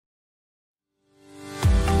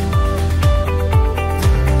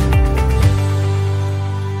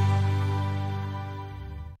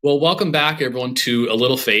Well, welcome back, everyone, to A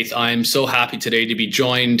Little Faith. I'm so happy today to be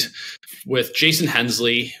joined with Jason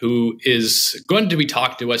Hensley, who is going to be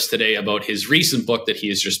talking to us today about his recent book that he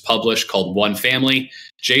has just published called One Family.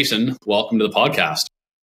 Jason, welcome to the podcast.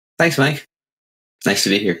 Thanks, Mike. Nice to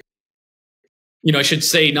be here. I should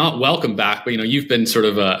say not welcome back, but, you've been sort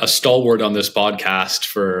of a stalwart on this podcast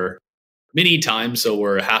for many times. So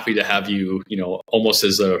we're happy to have you, almost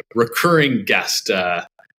as a recurring guest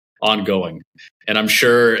ongoing. And I'm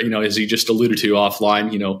sure, as you just alluded to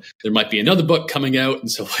offline, there might be another book coming out.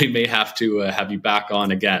 And so we may have to have you back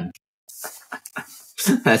on again.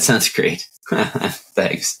 That sounds great.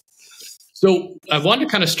 Thanks. So I wanted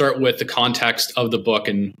to kind of start with the context of the book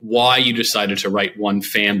and why you decided to write One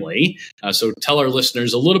Family. So tell our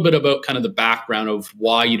listeners a little bit about kind of the background of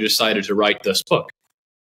why you decided to write this book.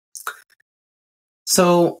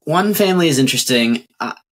 So One Family is interesting.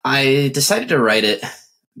 I decided to write it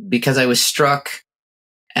because I was struck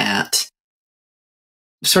at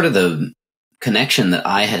sort of the connection that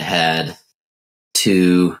I had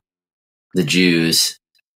to the Jews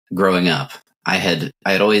growing up. I had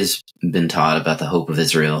always been taught about the hope of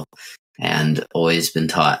Israel and always been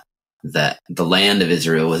taught that the land of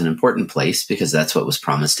Israel was an important place because that's what was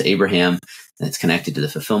promised to Abraham, and it's connected to the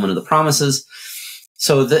fulfillment of the promises.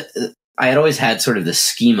 So I had always had sort of the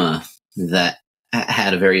schema that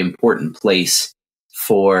had a very important place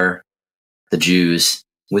for the Jews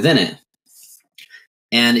within it.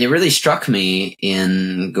 And it really struck me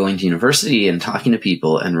in going to university and talking to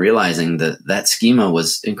people and realizing that schema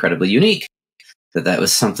was incredibly unique, that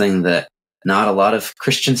was something that not a lot of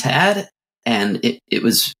Christians had. And it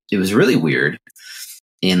was really weird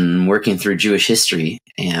in working through Jewish history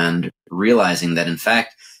and realizing that, in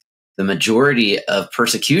fact, the majority of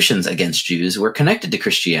persecutions against Jews were connected to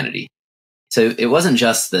Christianity. So it wasn't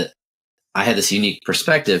just that I had this unique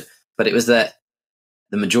perspective, but it was that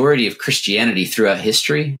the majority of Christianity throughout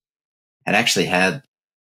history had actually had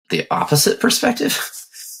the opposite perspective.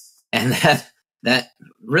 And that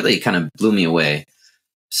really kind of blew me away.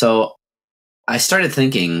 So I started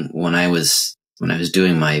thinking when I was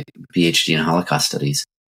doing my PhD in Holocaust studies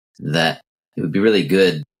that it would be really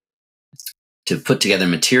good to put together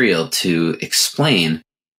material to explain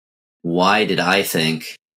why did I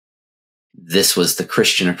think this was the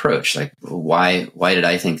Christian approach? Like, why did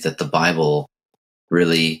I think that the Bible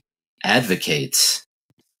really advocates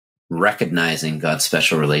recognizing God's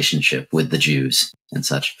special relationship with the Jews and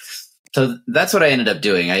such? So that's what I ended up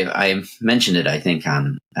doing. I mentioned it, I think,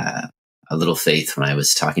 on A Little Faith when I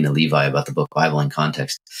was talking to Levi about the book Bible in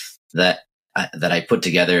Context, that I put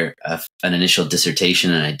together an initial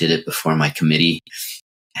dissertation, and I did it before my committee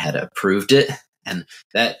had approved it. And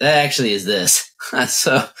that actually is this.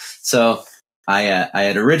 So I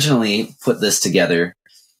had originally put this together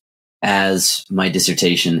as my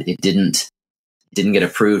dissertation. It didn't get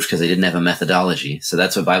approved because I didn't have a methodology. So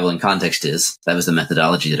that's what Bible in Context is. That was the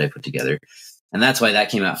methodology that I put together. And that's why that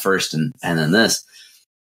came out first and then this.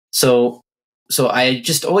 So I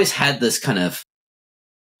just always had this kind of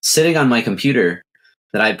sitting on my computer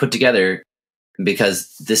that I put together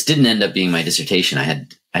because this didn't end up being my dissertation. I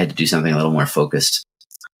had to do something a little more focused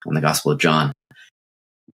on the Gospel of John.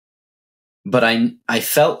 But I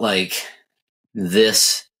felt like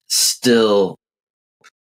this still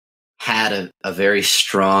had a very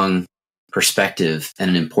strong perspective and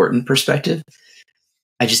an important perspective.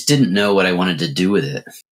 I just didn't know what I wanted to do with it.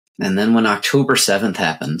 And then when October 7th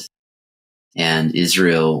happened and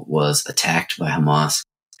Israel was attacked by Hamas,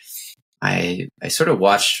 I sort of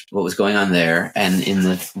watched what was going on there. And in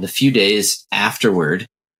the few days afterward,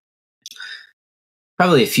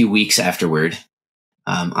 probably a few weeks afterward,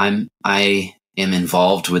 I am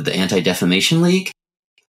involved with the Anti-Defamation League.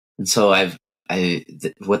 And so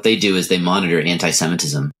what they do is they monitor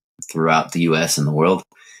anti-Semitism throughout the US and the world.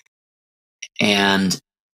 And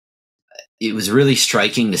it was really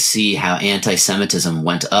striking to see how anti-Semitism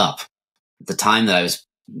went up. At the time that I was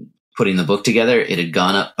putting the book together, it had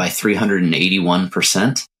gone up by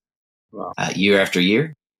 381%. Wow. Year after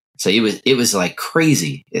year. So it was like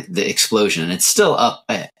crazy, the explosion, and it's still up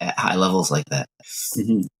at high levels like that.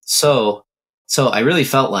 Mm-hmm. So I really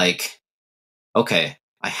felt like, okay,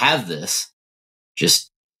 I have this just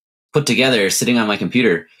put together, sitting on my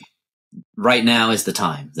computer. Right now is the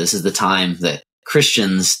time. This is the time that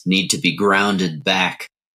Christians need to be grounded back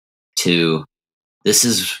to. This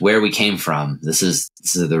is where we came from. This is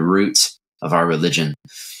the roots of our religion.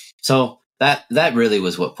 So that really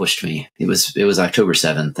was what pushed me. It was October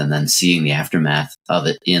 7th, and then seeing the aftermath of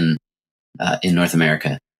it in North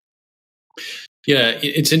America. Yeah,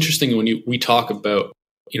 it's interesting when we talk about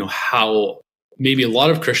how maybe a lot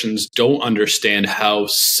of Christians don't understand how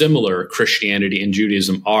similar Christianity and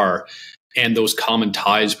Judaism are, and those common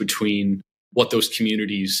ties between what those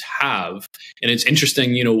communities have. And it's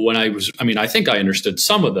interesting, when I think I understood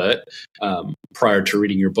some of that prior to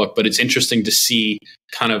reading your book, but it's interesting to see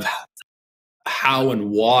kind of how and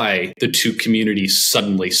why the two communities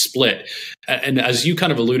suddenly split. And as you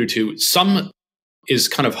kind of alluded to, some is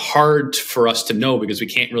kind of hard for us to know because we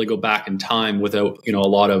can't really go back in time without, a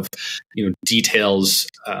lot of, details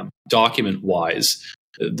document wise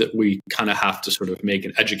that we kind of have to sort of make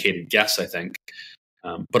an educated guess, I think.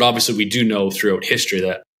 But obviously we do know throughout history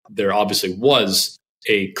that there obviously was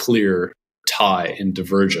a clear tie and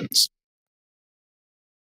divergence.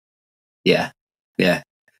 Yeah,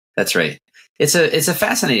 that's right. It's a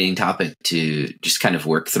fascinating topic to just kind of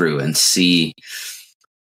work through and see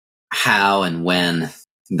how and when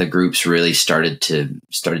the groups really started to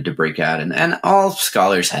break out. And all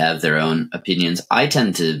scholars have their own opinions. I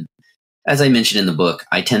tend to, as I mentioned in the book,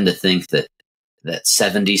 I tend to think that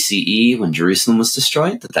 70 CE, when Jerusalem was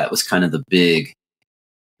destroyed, that was kind of the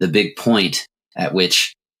big point at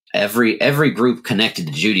which every group connected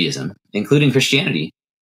to Judaism, including Christianity,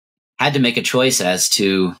 had to make a choice as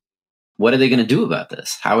to what are they going to do about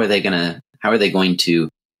this? How are they going to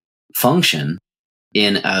function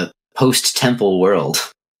in a post-temple world?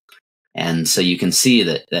 And so you can see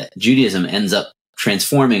that Judaism ends up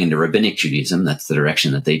transforming into rabbinic Judaism. That's the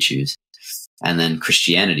direction that they choose. And then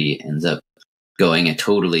Christianity ends up going a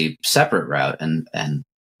totally separate route. And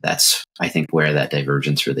that's, I think, where that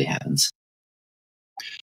divergence really happens.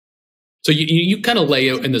 So you kind of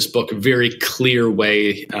lay out in this book a very clear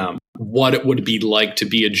way what it would be like to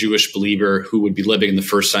be a Jewish believer who would be living in the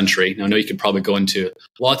first century. Now, I know you could probably go into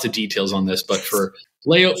lots of details on this, but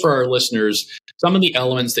lay out for our listeners some of the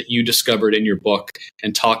elements that you discovered in your book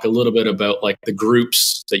and talk a little bit about like the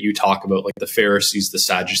groups that you talk about, like the Pharisees, the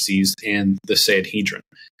Sadducees, and the Sanhedrin.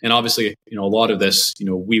 And obviously, a lot of this,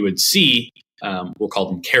 we would see, we'll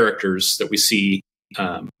call them characters that we see,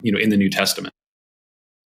 in the New Testament.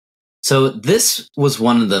 So this was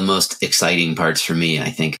one of the most exciting parts for me, I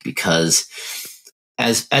think, because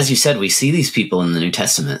as you said, we see these people in the New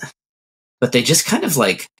Testament, but they just kind of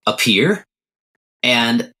like appear.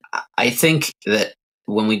 And I think that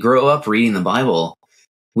when we grow up reading the Bible,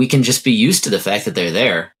 we can just be used to the fact that they're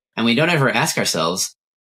there. And we don't ever ask ourselves,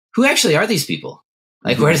 who actually are these people?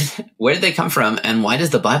 Like, where did they come from? And why does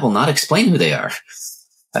the Bible not explain who they are?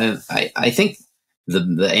 I think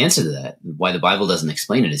the answer to that, why the Bible doesn't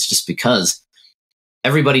explain it, is just because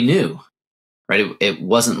everybody knew, right? It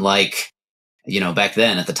wasn't like, back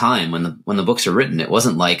then at the time when the books are written, it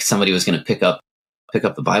wasn't like somebody was going to pick up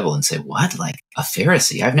the Bible and say, what, like a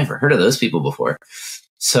Pharisee? I've never heard of those people before.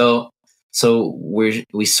 So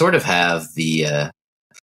we sort of have the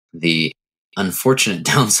unfortunate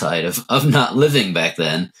downside of not living back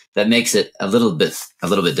then that makes it a little bit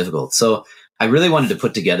difficult. So I really wanted to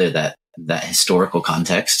put together that historical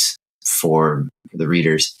context for the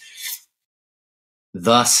readers.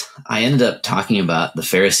 Thus, I ended up talking about the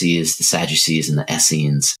Pharisees, the Sadducees, and the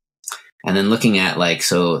Essenes, and then looking at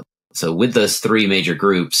so with those three major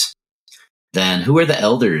groups, then who are the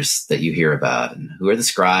elders that you hear about, and who are the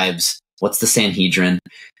scribes? What's the Sanhedrin?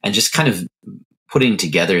 And just kind of putting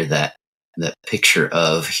together that picture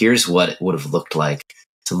of here's what it would have looked like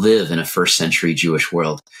to live in a first century Jewish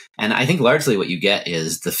world. And I think largely what you get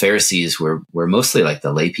is the Pharisees were mostly like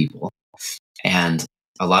the lay people, and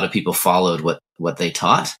a lot of people followed what they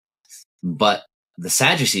taught, but the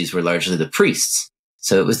Sadducees were largely the priests.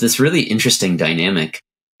 So it was this really interesting dynamic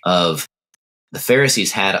of the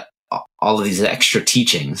Pharisees had all of these extra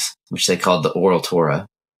teachings, which they called the oral Torah,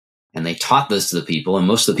 and they taught those to the people, and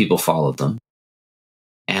most of the people followed them.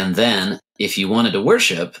 And then if you wanted to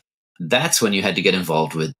worship, that's when you had to get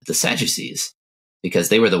involved with the Sadducees, because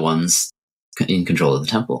they were the ones in control of the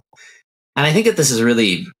temple. And I think that this is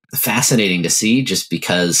really fascinating to see, just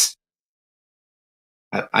because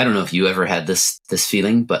I don't know if you ever had this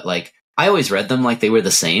feeling, but like I always read them like they were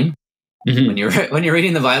the same. Mm-hmm. When you're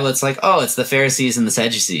reading the Bible, it's like, oh, it's the Pharisees and the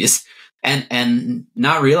Sadducees, and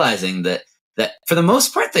not realizing that for the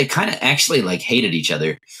most part they kind of actually like hated each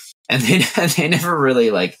other, and they never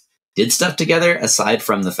really like did stuff together, aside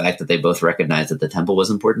from the fact that they both recognized that the temple was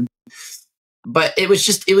important. But it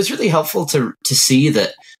was really helpful to see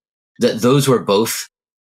that those were both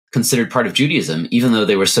considered part of Judaism, even though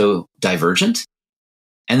they were so divergent.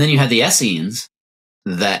 And then you had the Essenes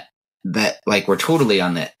that like were totally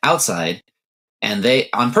on the outside, and they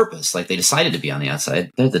on purpose, like they decided to be on the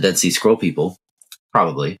outside. They're the Dead Sea Scroll people,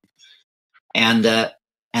 probably. And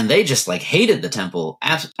and they just like hated the temple,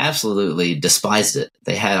 absolutely despised it.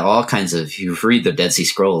 They had all kinds of, you read the Dead Sea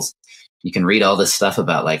Scrolls, you can read all this stuff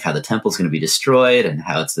about like how the temple's going to be destroyed and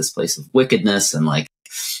how it's this place of wickedness. And like,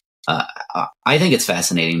 I think it's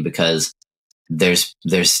fascinating because there's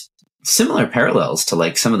similar parallels to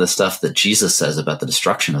like some of the stuff that Jesus says about the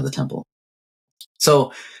destruction of the temple.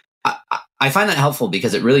 So I find that helpful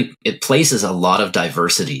because it places a lot of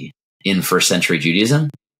diversity in first century Judaism.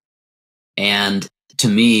 And to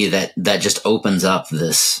me, that just opens up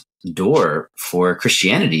this door for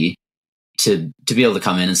Christianity to be able to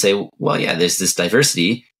come in and say, well, yeah, there's this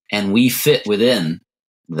diversity and we fit within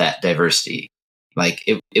that diversity. Like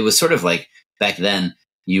it was sort of like back then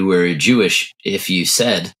you were Jewish if you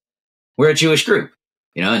said, we're a Jewish group,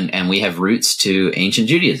 you know, and we have roots to ancient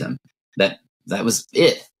Judaism. That was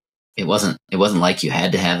it. It wasn't like you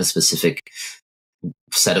had to have a specific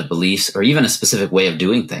set of beliefs or even a specific way of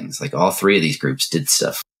doing things. Like all three of these groups did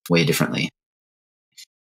stuff way differently.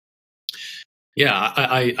 Yeah,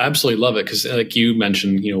 I absolutely love it because, like you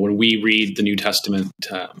mentioned, you know, when we read the New Testament,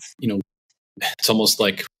 you know, it's almost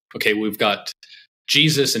like, okay, we've got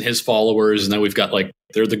Jesus and his followers, and then we've got like,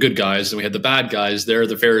 they're the good guys, and we had the bad guys, they're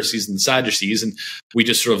the Pharisees and the Sadducees, and we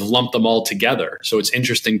just sort of lump them all together. So it's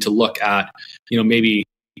interesting to look at, you know, maybe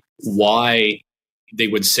why they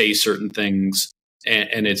would say certain things.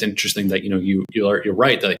 And it's interesting that, you know, you're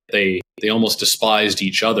right that they almost despised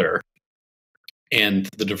each other and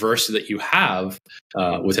the diversity that you have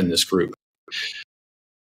within this group.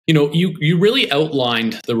 You know, you really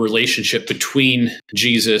outlined the relationship between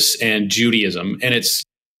Jesus and Judaism, and it's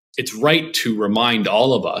right to remind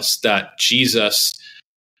all of us that Jesus,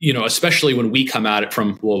 you know, especially when we come at it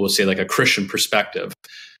from, well, we'll say like a Christian perspective,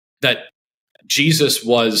 that Jesus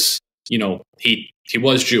was, you know, he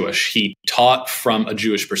was Jewish. He taught from a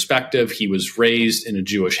Jewish perspective. He was raised in a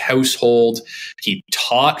Jewish household. He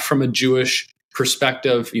taught from a Jewish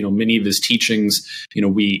perspective. You know, many of his teachings, you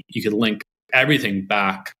know, you could link everything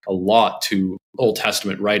back a lot to Old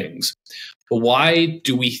Testament writings. But why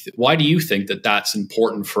do you think that that's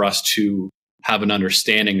important for us to have an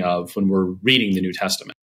understanding of when we're reading the New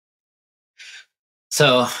Testament?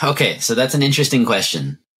 So that's an interesting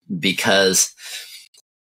question because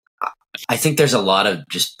I think there's a lot of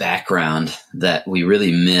just background that we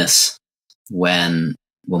really miss when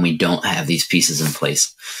we don't have these pieces in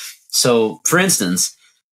place. So, for instance,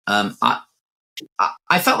 I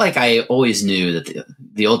felt like I always knew that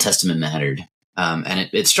the Old Testament mattered, and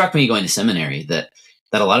it struck me going to seminary that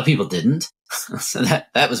a lot of people didn't. So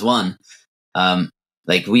that was one.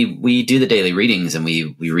 Like we do the daily readings and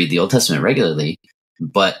we read the Old Testament regularly,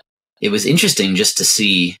 but it was interesting just to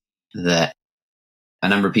see that a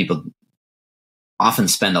number of people often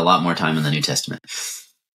spend a lot more time in the New Testament.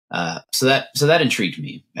 So that intrigued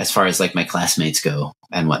me as far as like my classmates go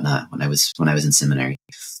and whatnot when I was in seminary.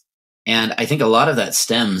 And I think a lot of that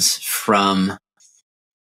stems from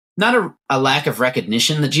not a lack of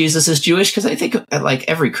recognition that Jesus is Jewish, because I think like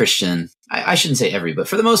every Christian, I shouldn't say every, but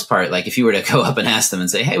for the most part, like if you were to go up and ask them and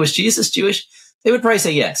say, hey, was Jesus Jewish? They would probably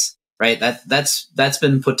say yes, right? That's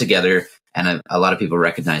been put together, and a lot of people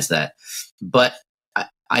recognize that. But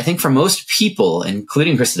I think for most people,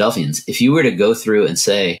 including Christadelphians, if you were to go through and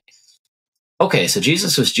say, okay, so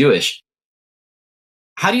Jesus was Jewish,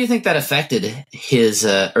 how do you think that affected his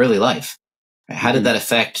early life? How did that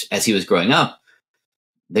affect as he was growing up?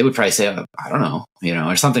 They would probably say, I don't know, you know,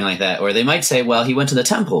 or something like that. Or they might say, well, he went to the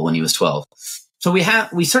temple when he was 12. So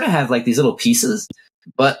we sort of have like these little pieces,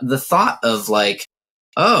 but the thought of like,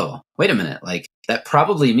 oh, wait a minute, like that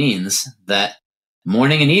probably means that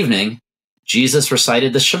morning and evening, Jesus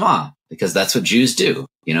recited the Shema, because that's what Jews do.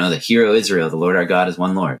 You know, the Hear, O Israel, the Lord our God is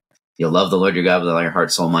one Lord. You'll love the Lord your God with all your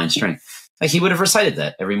heart, soul, mind, strength. Like he would have recited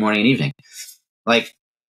that every morning and evening. Like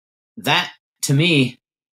that, to me,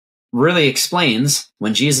 really explains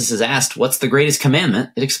when Jesus is asked, what's the greatest commandment?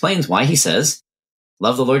 It explains why he says,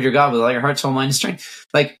 love the Lord your God with all your heart, soul, mind, and strength.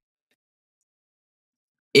 Like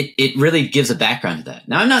it really gives a background to that.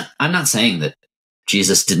 Now, I'm not saying that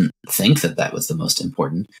Jesus didn't think that was the most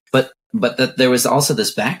important, but that there was also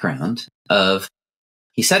this background of,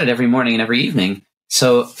 he said it every morning and every evening.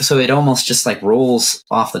 So it almost just like rolls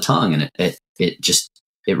off the tongue, and it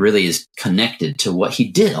really is connected to what he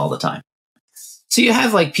did all the time. So you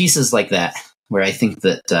have like pieces like that where I think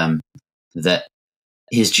that that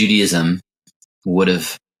his Judaism would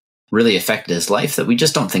have really affected his life that we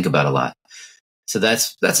just don't think about a lot. So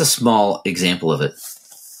that's a small example of it.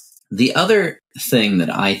 The other thing that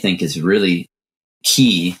I think is really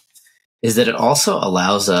key is that it also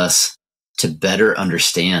allows us to better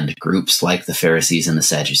understand groups like the Pharisees and the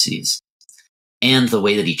Sadducees and the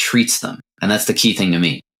way that he treats them. And that's the key thing to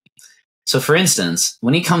me. So for instance,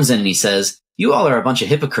 when he comes in and he says, you all are a bunch of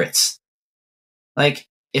hypocrites. Like,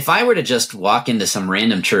 if I were to just walk into some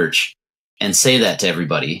random church and say that to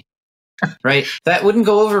everybody, right, that wouldn't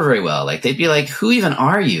go over very well. Like, they'd be like, who even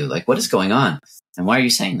are you? Like, what is going on? And why are you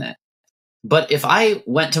saying that? But if I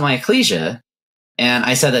went to my ecclesia and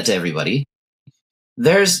I said that to everybody,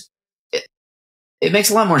 it makes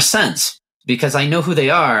a lot more sense because I know who they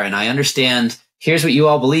are and I understand, here's what you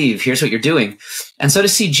all believe, here's what you're doing. And so to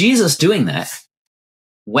see Jesus doing that,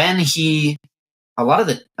 when a lot of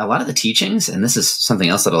the teachings, and this is something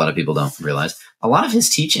else that a lot of people don't realize, a lot of his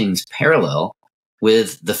teachings parallel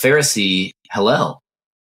with the Pharisee Hillel.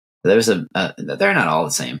 They're not all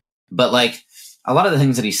the same, but like a lot of the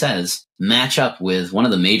things that he says match up with one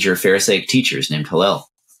of the major Pharisaic teachers named Hillel.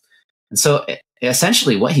 And so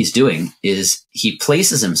essentially what he's doing is he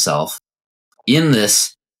places himself in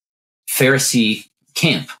this Pharisee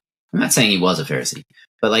camp. I'm not saying he was a Pharisee,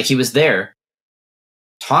 but like he was there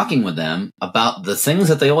talking with them about the things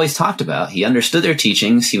that they always talked about. He understood their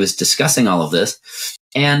teachings. He was discussing all of this.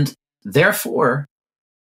 And therefore,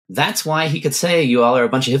 that's why he could say, you all are a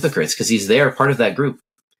bunch of hypocrites, because he's there, part of that group.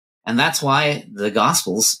 And that's why the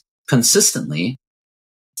Gospels consistently,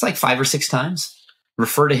 it's like 5 or 6 times,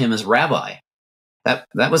 refer to him as rabbi. That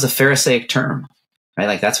was a Pharisaic term, right?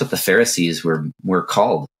 Like that's what the Pharisees were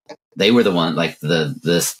called. They were the one, like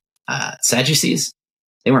the Sadducees,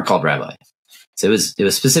 they weren't called rabbi. So it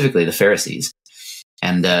was specifically the Pharisees.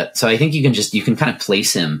 And so I think you can kind of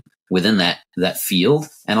place him within that field.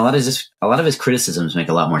 And a lot of his criticisms make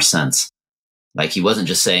a lot more sense. Like he wasn't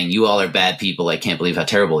just saying, you all are bad people, I can't believe how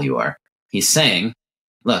terrible you are. He's saying,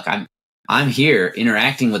 look, I'm here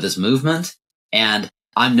interacting with this movement and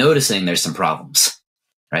I'm noticing there's some problems,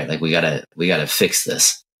 right? Like we gotta fix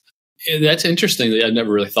this. That's interesting. I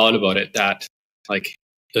never really thought about it. That like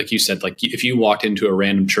you said, like if you walked into a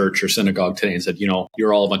random church or synagogue today and said,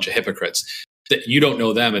 you're all a bunch of hypocrites, that you don't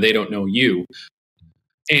know them and they don't know you.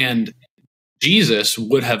 And Jesus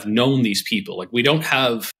would have known these people. Like we don't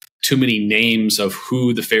have too many names of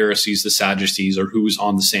who the Pharisees, the Sadducees, or who's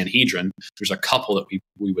on the Sanhedrin. There's a couple that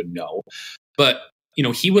we would know. But,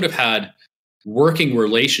 he would have had working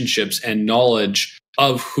relationships and knowledge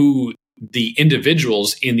of who the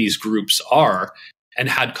individuals in these groups are, and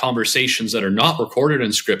had conversations that are not recorded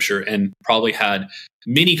in scripture, and probably had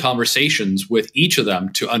many conversations with each of them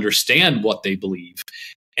to understand what they believe.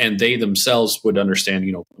 And they themselves would understand,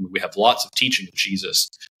 we have lots of teaching of Jesus,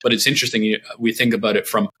 but it's interesting. We think about it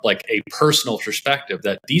from like a personal perspective,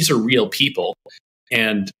 that these are real people.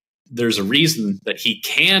 And there's a reason that he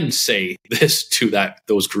can say this to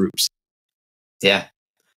those groups. Yeah.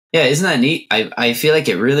 Yeah. Isn't that neat? I feel like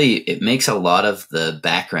it makes a lot of the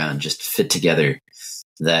background just fit together.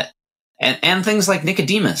 And things like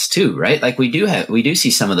Nicodemus too, right? Like we do see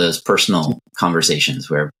some of those personal conversations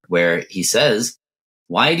where he says,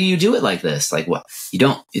 why do you do it like this? Like what?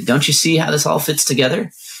 Don't you see how this all fits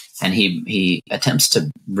together? And he attempts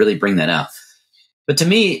to really bring that out. But to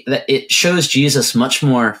me, that it shows Jesus much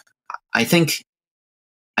more. I think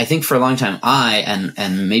for a long time,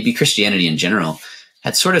 and maybe Christianity in general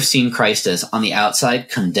had sort of seen Christ as on the outside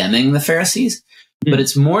condemning the Pharisees, but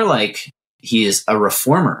it's more like he is a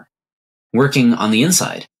reformer working on the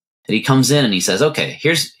inside. That he comes in and he says, okay,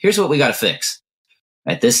 here's what we got to fix.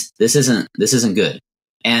 Right? This isn't good.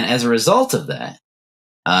 And as a result of that,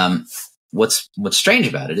 what's strange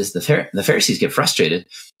about it is the Pharisees get frustrated,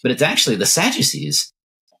 but it's actually the Sadducees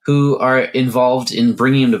who are involved in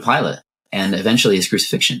bringing him to Pilate and eventually his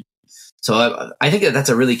crucifixion. So I think that's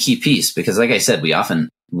a really key piece, because like I said, we often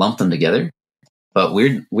lump them together, but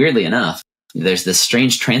weirdly enough, there's this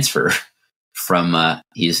strange transfer from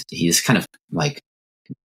he's kind of like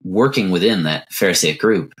working within that Pharisaic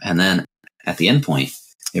group, and then at the end point,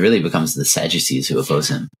 it really becomes the Sadducees who oppose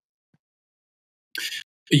him.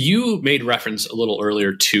 You made reference a little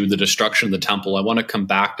earlier to the destruction of the temple. I want to come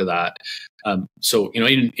back to that. So,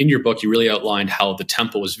 in your book, you really outlined how the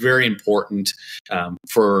temple was very important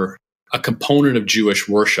for a component of Jewish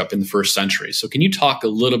worship in the first century. So can you talk a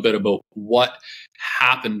little bit about what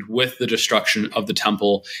happened with the destruction of the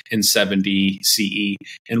temple in 70 CE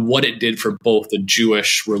and what it did for both the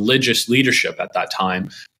Jewish religious leadership at that time,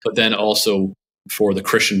 but then also for the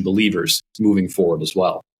Christian believers moving forward as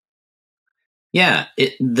well? Yeah,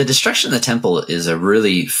 the destruction of the temple is a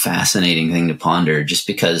really fascinating thing to ponder, just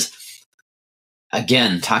because,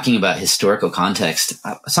 again, talking about historical context,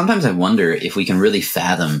 sometimes I wonder if we can really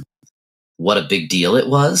fathom what a big deal it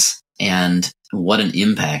was and what an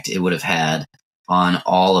impact it would have had on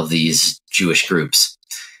all of these Jewish groups.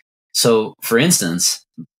 So, for instance,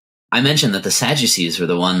 I mentioned that the Sadducees were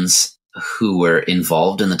the ones who were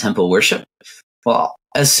involved in the temple worship. Well,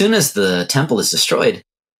 as soon as the temple is destroyed,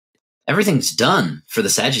 everything's done for the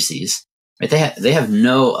Sadducees. Right? They have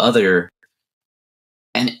no other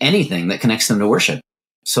and anything that connects them to worship.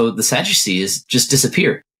 So the Sadducees just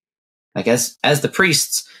disappear. Like as the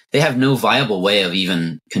priests, they have no viable way of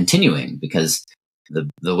even continuing, because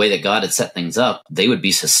the way that God had set things up, they would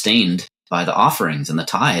be sustained by the offerings and the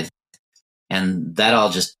tithe, and that all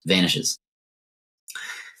just vanishes.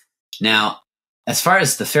 Now, as far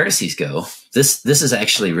as the Pharisees go, this is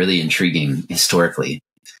actually really intriguing historically.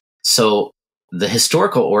 So the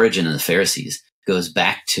historical origin of the Pharisees goes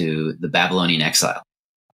back to the Babylonian exile.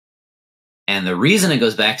 And the reason it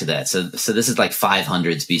goes back to that, so this is like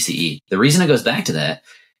 500s BCE. The reason it goes back to that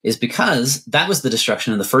is because that was the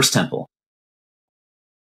destruction of the first temple.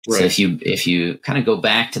 Right. So if you kind of go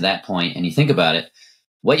back to that point and you think about it,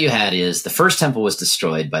 what you had is the first temple was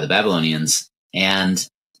destroyed by the Babylonians, and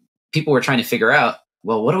people were trying to figure out,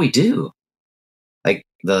 well, what do we do? Like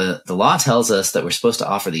the law tells us that we're supposed to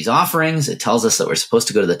offer these offerings. It tells us that we're supposed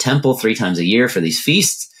to go to the temple 3 times a year for these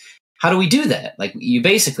feasts. How do we do that? Like, you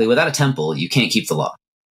basically, without a temple, you can't keep the law,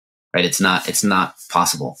 right? It's not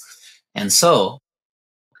possible. And so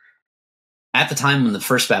at the time when the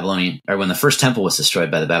first temple was destroyed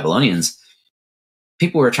by the Babylonians,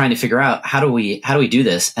 people were trying to figure out, how do we do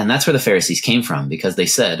this? And that's where the Pharisees came from, because they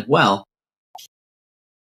said, well,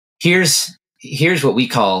 here's what we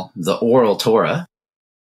call the oral Torah.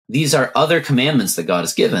 These are other commandments that God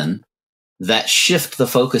has given that shift the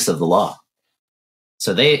focus of the law.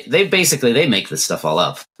 So they basically make this stuff all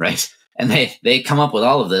up, right? And they come up with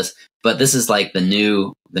all of this, but this is like the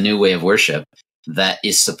new way of worship that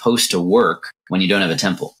is supposed to work when you don't have a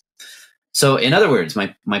temple. So in other words,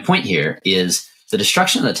 my point here is the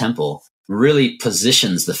destruction of the temple really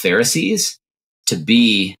positions the Pharisees to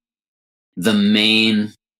be the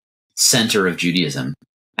main center of Judaism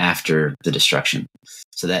after the destruction.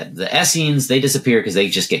 So that the Essenes, they disappear because they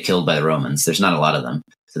just get killed by the Romans. There's not a lot of them,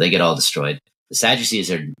 so they get all destroyed. The Sadducees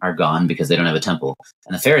are gone because they don't have a temple.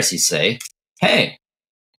 And the Pharisees say, hey,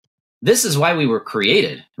 this is why we were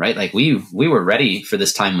created, right? Like we were ready for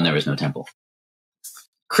this time when there was no temple.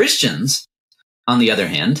 Christians, on the other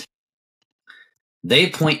hand, they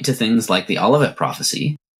point to things like the Olivet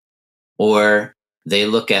prophecy, or they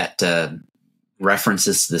look at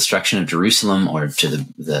references to the destruction of Jerusalem, or to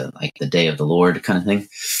the day of the Lord kind of thing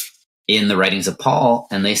in the writings of Paul,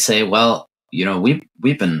 and they say, well,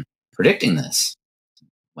 we've been predicting this.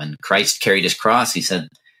 When Christ carried his cross, he said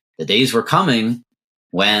the days were coming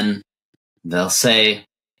when they'll say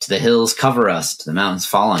to the hills, cover us, to the mountains,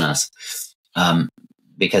 fall on us.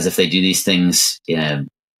 Because if they do these things in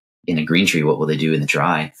a green tree, what will they do in the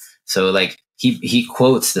dry? So like he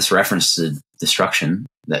quotes this reference to destruction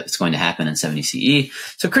that's going to happen in 70 CE.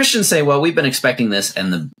 So Christians say, well, we've been expecting this,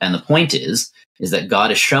 and the point is that God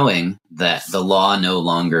is showing that the law no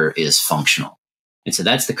longer is functional. And so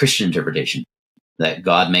that's the Christian interpretation, that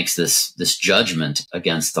God makes this judgment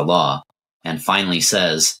against the law and finally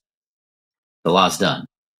says the law's done.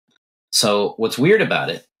 So what's weird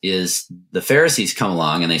about it is the Pharisees come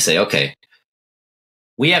along and they say, okay,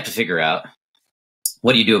 we have to figure out,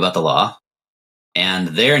 what do you do about the law? And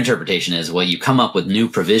their interpretation is, well, you come up with new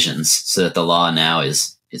provisions so that the law now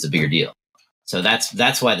is a bigger deal. So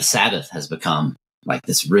that's why the Sabbath has become like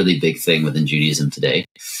this really big thing within Judaism today,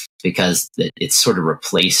 because it's sort of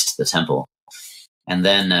replaced the temple. And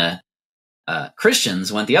then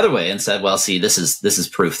Christians went the other way and said, well, see, this is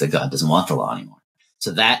proof that God doesn't want the law anymore.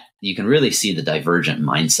 So that you can really see the divergent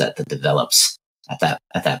mindset that develops at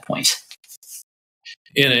that point.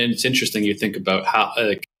 And it's interesting, you think about how,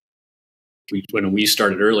 when we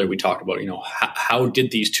started earlier, we talked about, how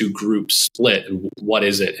did these two groups split, and what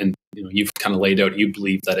is it? And you've kind of laid out, you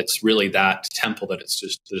believe that it's really that temple, that it's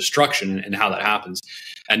just the destruction and how that happens.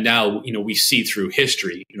 And now, we see through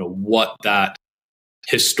history, what that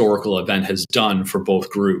historical event has done for both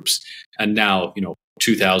groups. And now,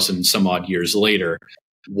 2000 some odd years later,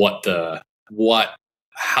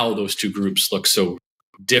 how those two groups look so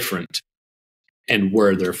different, and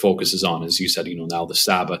where their focus is on, as you said, now the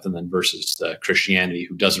Sabbath, and then versus the Christianity,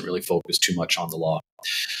 who doesn't really focus too much on the law.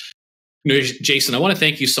 Jason, I want to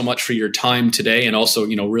thank you so much for your time today, and also,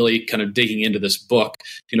 really kind of digging into this book.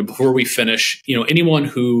 Before we finish, anyone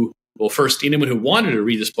who wanted to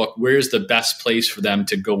read this book, where's the best place for them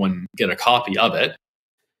to go and get a copy of it?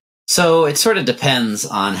 So it sort of depends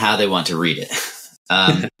on how they want to read it.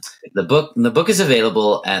 The book is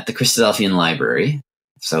available at the Christadelphian Library.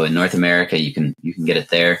 So in North America, you can get it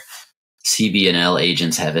there. CB&L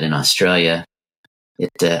agents have it in Australia.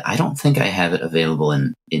 I don't think I have it available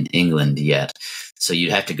in England yet. So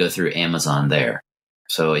you'd have to go through Amazon there.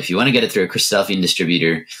 So if you want to get it through a Christadelphian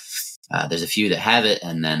distributor, there's a few that have it,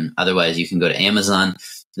 and then otherwise you can go to Amazon.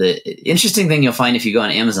 The interesting thing you'll find if you go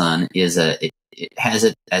on Amazon is it has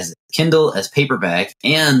it as Kindle, as paperback,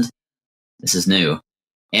 and this is new,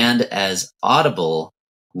 and as Audible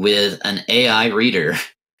with an AI reader.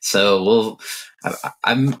 So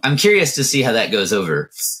I'm curious to see how that goes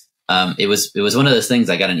over. It was one of those things.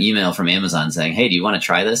 I got an email from Amazon saying, "Hey, do you want to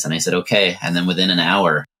try this?" And I said, "Okay." And then within an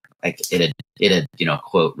hour, like it had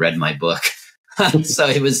quote, read my book. So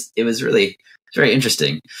it was really very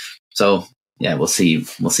interesting. So yeah, we'll see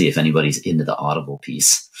if anybody's into the Audible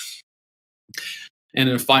piece. And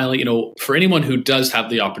then finally, for anyone who does have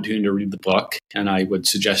the opportunity to read the book, and I would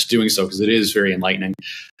suggest doing so because it is very enlightening,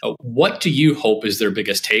 what do you hope is their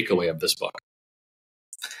biggest takeaway of this book?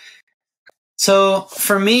 So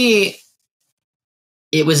for me,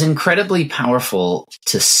 it was incredibly powerful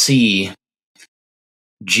to see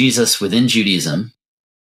Jesus within Judaism,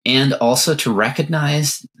 and also to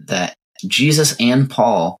recognize that Jesus and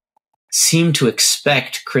Paul seem to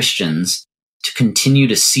expect Christians to continue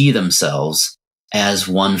to see themselves as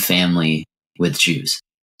one family with Jews.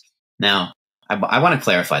 Now, I want to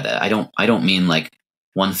clarify that. I don't mean like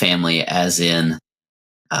one family as in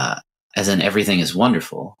everything is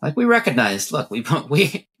wonderful. Like, we recognize, look, we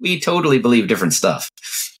totally believe different stuff.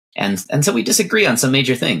 And so we disagree on some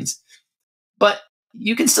major things. But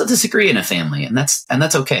you can still disagree in a family, and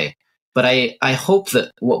that's okay. But I hope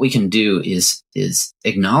that what we can do is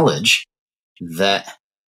acknowledge that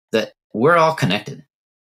we're all connected,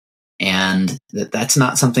 and that's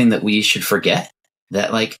not something that we should forget.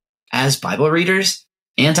 That, like, as Bible readers,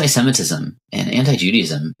 anti-Semitism and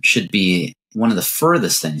anti-Judaism should be one of the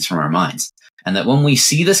furthest things from our minds. And that when we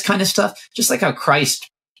see this kind of stuff, just like how Christ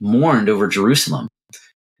mourned over Jerusalem,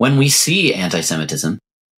 when we see anti-Semitism,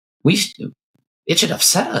 it should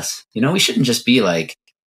upset us. We shouldn't just be like,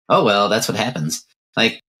 oh, well, that's what happens.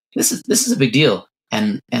 Like, this is a big deal.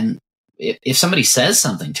 And if somebody says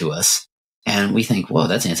something to us and we think, whoa,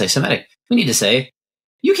 that's anti-Semitic, we need to say,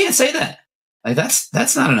 you can't say that. Like,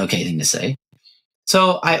 that's not an okay thing to say.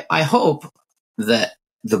 So I hope that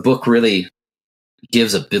the book really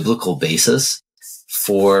gives a biblical basis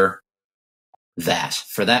for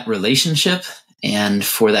that relationship, and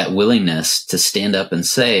for that willingness to stand up and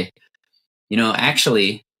say,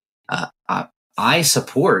 actually, I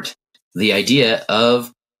support the idea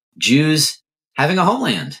of Jews having a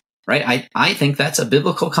homeland, right? I think that's a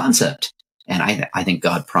biblical concept, and I think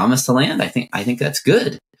God promised the land. I think that's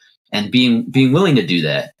good, and being willing to do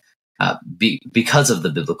that because of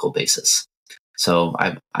the biblical basis. So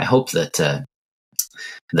I hope that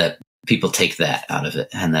people take that out of it,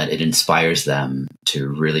 and that it inspires them to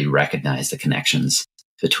really recognize the connections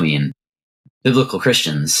between biblical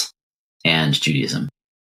Christians and Judaism.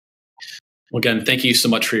 Well, again, thank you so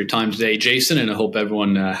much for your time today, Jason, and I hope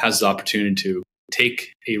everyone has the opportunity to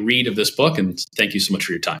take a read of this book, and thank you so much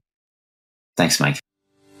for your time. Thanks, Mike.